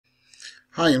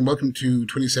Hi and welcome to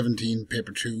 2017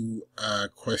 Paper 2,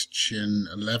 question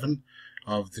 11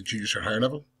 of the Junior Cert Higher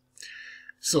Level.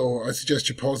 So I suggest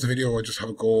you pause the video and just have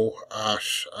a go at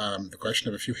the question.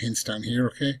 I have a few hints down here,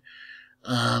 okay?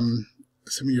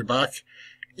 Assuming you're back,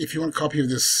 if you want a copy of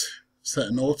this set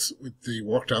of notes with the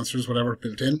worked answers, whatever,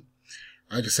 built in,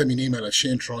 just send me an email at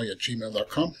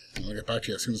shanetroy@gmail.com and I'll get back to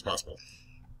you as soon as possible.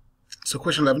 So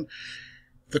question 11.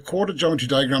 The coordinate geometry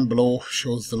diagram below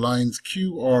shows the lines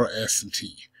Q, R, S, and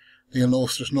T. You'll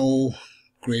notice there's no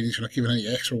gradients, you're not given any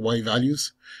X or Y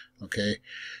values. Okay,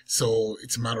 so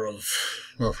it's a matter of,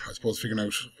 well, I suppose figuring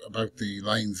out about the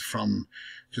lines from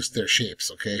just their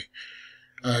shapes, okay.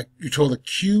 You're told that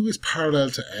Q is parallel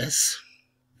to S.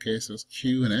 Okay, so it's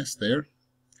Q and S there.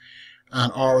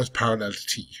 And R is parallel to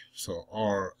T. So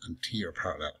R and T are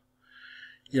parallel.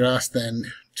 You're asked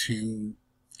then to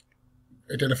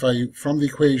identify from the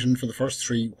equation for the first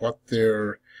three what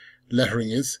their lettering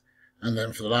is, and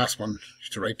then for the last one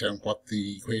to write down what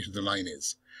the equation of the line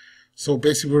is. So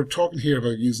basically we're talking here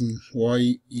about using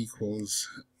y equals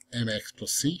mx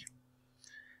plus c.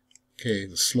 Okay,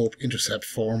 the slope-intercept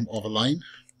form of a line.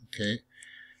 Okay,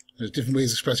 there's different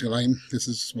ways of expressing a line. This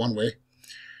is one way.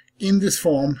 In this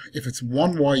form, if it's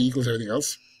 1y equals everything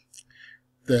else,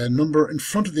 the number in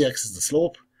front of the x is the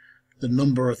slope. The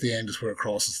number at the end is where it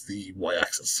crosses the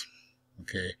y-axis.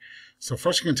 Okay, so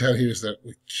first you can tell here is that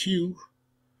with Q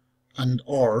and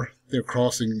R, they're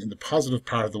crossing in the positive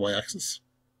part of the y-axis.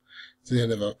 So they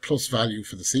have a plus value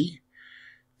for the C.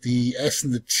 The S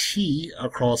and the T are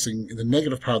crossing in the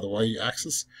negative part of the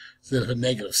y-axis, so they have a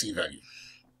negative C value.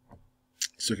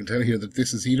 So you can tell here that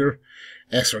this is either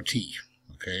S or T.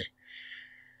 Okay,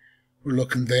 we're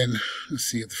looking then, let's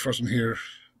see, at the first one here,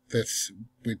 that's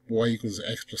with y equals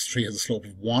x plus 3 has a slope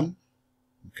of 1.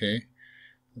 Okay,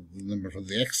 the number from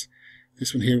the x.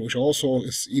 This one here, which also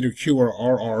is either Q or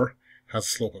RR, has a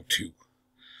slope of 2.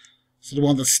 So the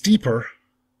one that's steeper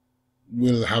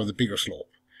will have the bigger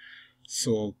slope.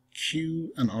 So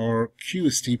Q and R, Q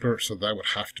is steeper, so that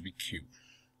would have to be Q.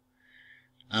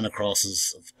 And it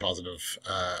crosses the positive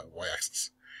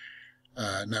y-axis.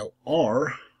 Now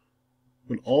R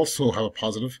will also have a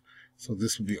positive, so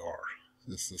this would be R.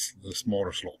 This is the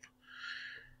smaller slope.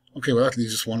 Okay, well that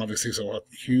leaves just one obviously, so what,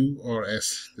 Q or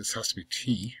S, this has to be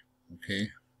T,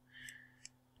 okay.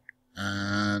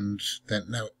 And then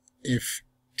now if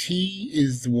T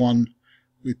is the one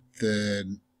with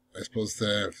the, I suppose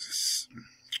the,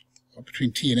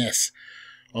 between T and S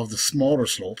of the smaller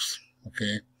slopes,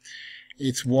 okay,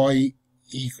 it's y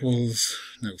equals,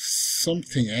 now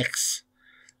something x,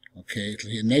 okay, it'll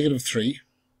be a negative 3,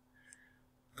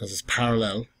 because it's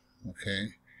parallel, okay,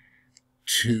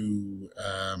 to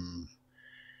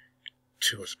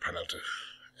what's parallel to?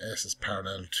 S is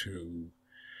parallel to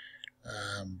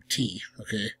T,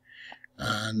 okay,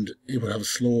 and it would have a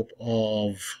slope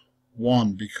of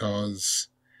 1 because,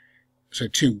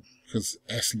 sorry, 2, because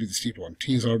S will be the steeper one.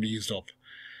 T is already used up.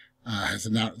 Has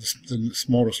the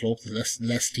smaller slope, the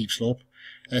less steep slope.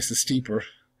 S is steeper,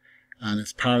 and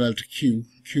it's parallel to Q.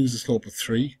 Q is the slope of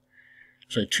 3,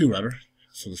 sorry, 2 rather,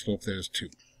 so the slope there is 2.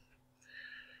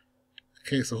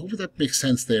 Okay, so hopefully that makes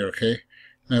sense there, okay?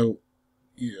 Now,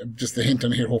 just the hint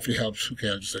on here hopefully helps. Okay,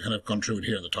 I've just kind of gone through it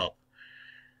here on the top.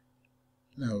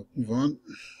 Now, move on.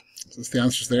 So that's the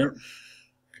answers there.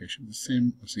 Okay, should be the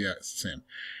same. So yeah, it's the same.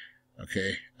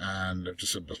 Okay, and I've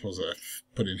just, I suppose I've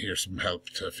put in here some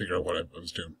help to figure out what I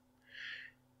was doing.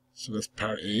 So that's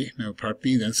part A. Now part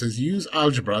B then says, use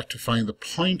algebra to find the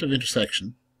point of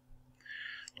intersection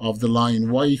of the line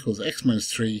y equals x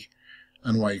minus 3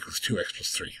 and y equals 2x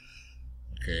plus 3.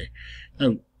 Okay,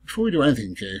 now before we do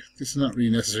anything, okay, this is not really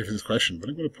necessary for this question, but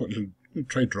I'm going to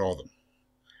try to draw them.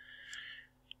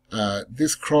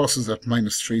 This crosses at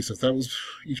minus 3, so if that was,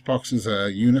 each box is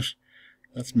a unit,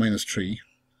 that's minus 3.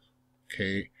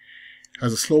 Okay,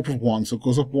 has a slope of 1, so it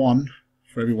goes up 1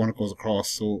 for every one it goes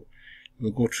across, so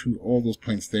we'll go through all those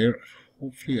points there.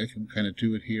 Hopefully I can kind of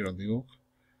do it here on the oak.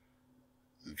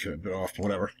 Okay, a bit off, but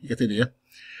whatever, you get the idea.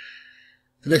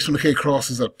 The next one, okay,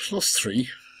 crosses at plus 3.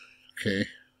 Okay,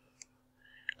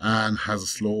 and has a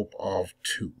slope of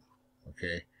 2.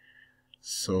 Okay,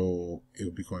 so it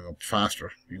will be going up faster.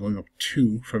 It'll be going up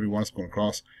 2 for every one it's going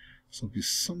across. So it'll be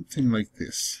something like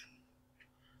this,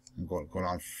 and going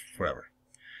on forever.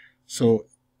 So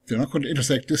they're not going to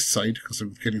intersect this side because they're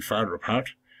getting farther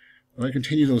apart. When I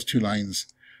continue those two lines,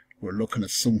 we're looking at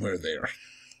somewhere there.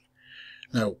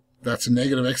 Now that's a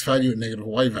negative x value and negative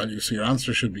y value, so your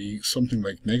answer should be something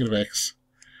like negative x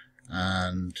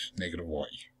and negative y.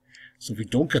 So if we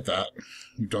don't get that,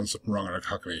 we've done something wrong in our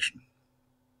calculation.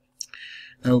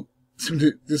 Now,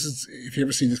 this is, if you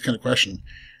ever see this kind of question,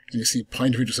 and you see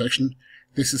point of intersection,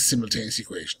 this is simultaneous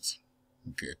equations.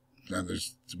 Okay, and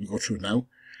we go through it now.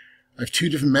 I have two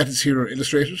different methods here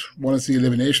illustrated. One is the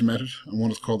elimination method, and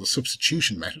one is called the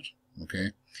substitution method.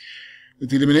 Okay, with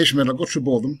the elimination method, I'll go through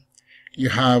both of them. You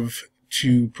have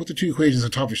to put the two equations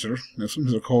on top of each other. Now,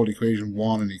 sometimes they're called equation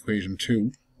 1 and equation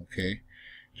 2. Okay,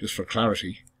 just for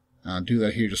clarity. And I'll do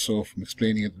that here just so from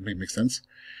explaining it makes sense.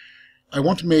 I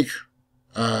want to make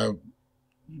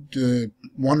the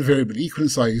one variable equal in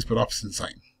size but opposite in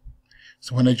sign.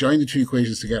 So when I join the two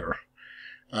equations together,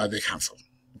 they cancel.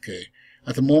 Okay.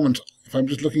 At the moment, if I'm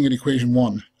just looking at equation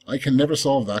 1, I can never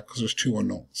solve that because there's two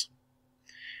unknowns.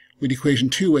 With equation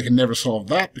 2, I can never solve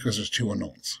that because there's two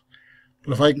unknowns.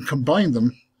 But if I can combine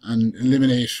them and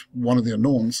eliminate one of the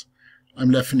unknowns,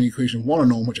 I'm left with an equation of one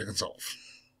unknown which I can solve.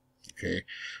 Okay,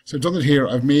 so I've done it here.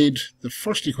 I've made the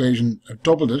first equation, I've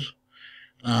doubled it,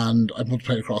 and I've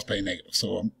multiplied across by a negative,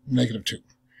 so I'm negative 2.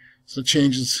 So it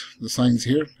changes the signs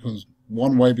here, because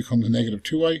 1y becomes negative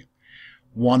 2y,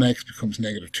 1x becomes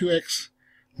negative 2x,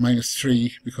 minus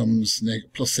 3 becomes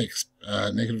plus 6.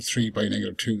 Negative 3 by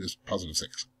negative 2 is positive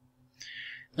 6.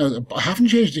 Now, I haven't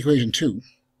changed equation 2,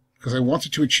 because I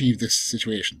wanted to achieve this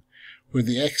situation, where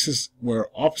the x's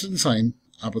were opposite in sign,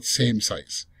 but same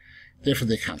size. Therefore,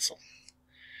 they cancel.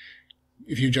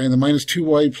 If you join the minus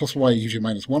 2y plus y gives you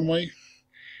minus 1y,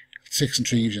 6 and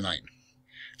 3 gives you 9.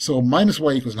 So minus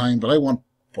y equals 9, but I want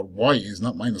what y is,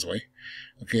 not minus y.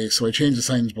 Okay, so I change the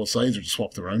signs both sides, or just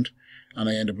swap them around, and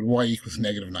I end up with y equals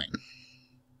negative 9.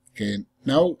 Okay,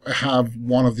 now I have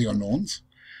one of the unknowns,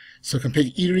 so I can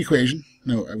pick either equation.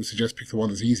 Now, I would suggest pick the one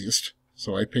that's easiest.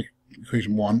 So I pick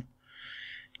equation 1,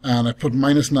 and I put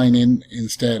minus 9 in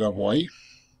instead of y,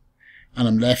 and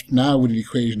I'm left now with an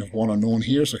equation of one unknown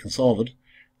here, so I can solve it.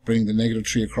 Bring the negative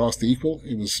 3 across the equal.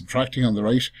 It was subtracting on the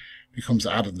right, becomes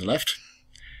added on the left.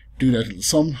 Do that little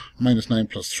sum. Minus 9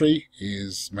 plus 3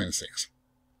 is minus 6.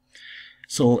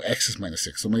 So x is minus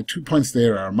 6. So my 2 points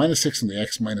there are minus 6 on the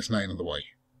x, minus 9 on the y.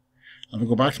 And if I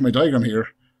go back to my diagram here,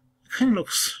 it kind of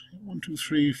looks 1, 2,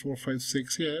 3, 4, 5,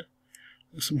 6, yeah.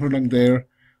 Somewhere along there.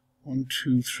 1,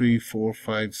 2, 3, 4,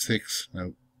 5, 6.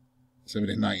 Now, 7,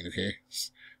 8, 9, okay?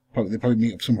 They probably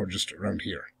meet up somewhere just around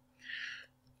here.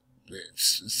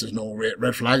 There's no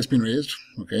red flags being raised,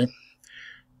 okay?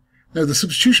 Now, the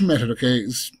substitution method, okay,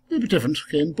 is a bit different,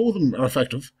 okay, and both of them are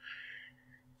effective.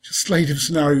 Just slight different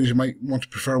scenarios you might want to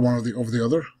prefer one over the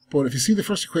other. But if you see the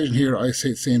first equation here, I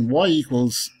say it's saying y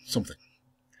equals something.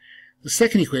 The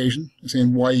second equation is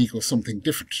saying y equals something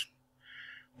different.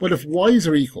 But if y's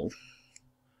are equal,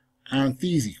 aren't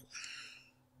these equal?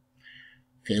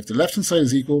 Okay, if the left-hand side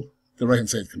is equal, the right-hand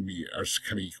side can be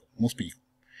equal, must be equal.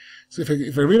 So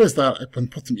if I realize that, I can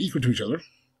put them equal to each other.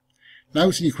 Now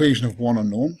it's an equation of one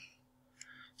unknown.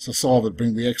 So solve it,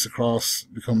 bring the x across,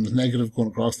 becomes negative going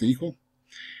across the equal.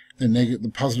 Then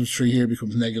the positive 3 here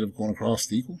becomes negative going across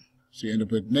the equal. So you end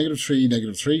up with negative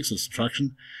 3, so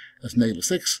subtraction. That's negative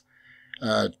 6.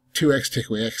 2x take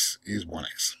away x is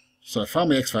 1x. So I found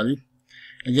my x value.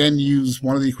 Again, use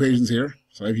one of the equations here.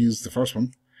 So I've used the first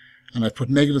one. And I put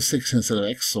negative 6 instead of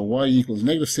x. So y equals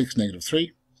negative 6, negative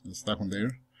 3. So that's that one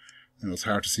there. And it's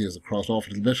hard to see as it crossed off a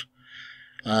little bit.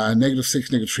 Negative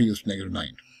 6, negative 3 is negative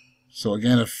 9. So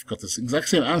again, I've got this exact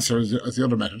same answer as the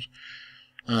other method,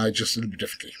 just a little bit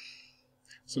differently.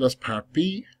 So that's part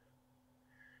B.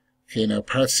 Okay, now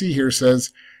part C here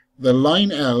says the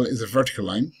line L is a vertical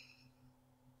line.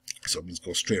 So it means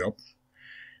go straight up.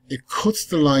 It cuts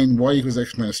the line y equals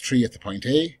x minus 3 at the point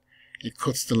A. It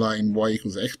cuts the line y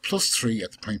equals x plus 3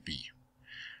 at the point B.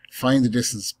 Find the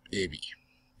distance AB.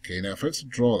 Okay, now if I was to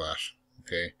draw that,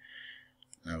 okay,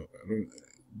 now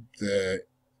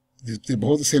they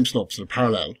both the same slope, so they're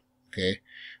parallel, okay.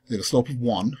 They have a slope of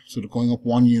 1, so they're going up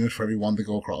 1 unit for every one they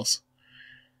go across.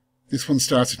 This one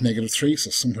starts at negative 3, so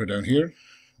somewhere down here.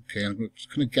 Okay, I'm going to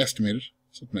kind of guesstimate it,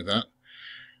 something like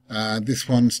that. This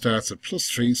one starts at plus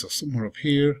 3, so somewhere up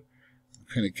here. I'm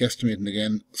kind of guesstimating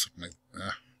again, something like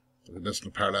that. It doesn't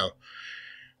look parallel.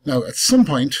 Now, at some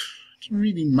point, it doesn't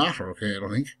really matter, okay, I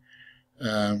don't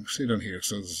think. Say down here,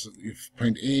 so you've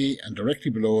point A, and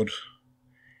directly below it,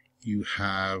 you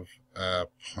have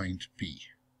point B.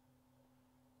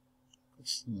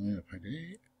 That's point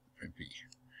A, point B.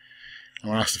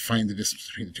 And we're asked to find the distance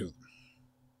between the two of them.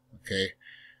 Okay.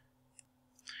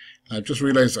 I've just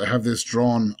realized I have this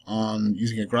drawn on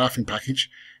using a graphing package,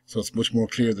 so it's much more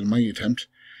clear than my attempt.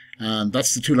 And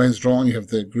that's the two lines drawn. You have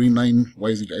the green line, y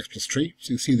is equal to x plus 3.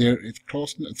 So you see there, it's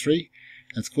crossing at 3,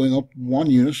 and it's going up 1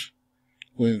 unit,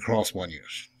 going across 1 unit.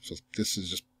 So this is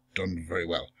just done very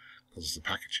well, because it's a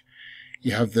package.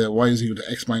 You have the y is equal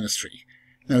to x minus 3.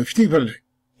 Now, if you think about it,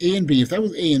 A and B, if that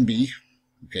was A and B,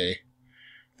 okay,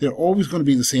 they're always going to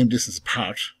be the same distance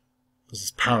apart, because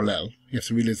it's parallel. You have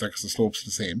to realize that because the slopes are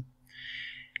the same.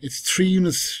 It's 3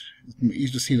 units, you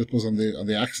just see that goes on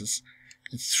the axis.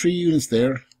 It's 3 units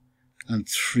there, and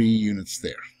 3 units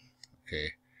there, okay,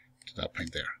 to that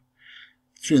point there.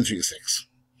 3 and 3 is 6.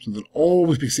 So they'll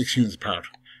always be 6 units apart,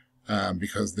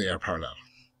 because they are parallel.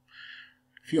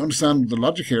 If you understand the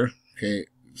logic here, okay,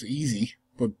 it's easy,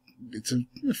 but it's a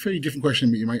very different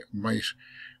question that you might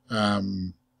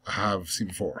have seen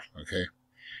before, okay.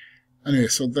 Anyway,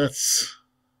 so that's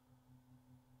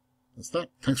that.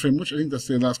 Thanks very much. I think that's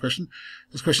the last question.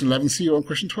 That's question 11. See you on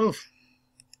question 12.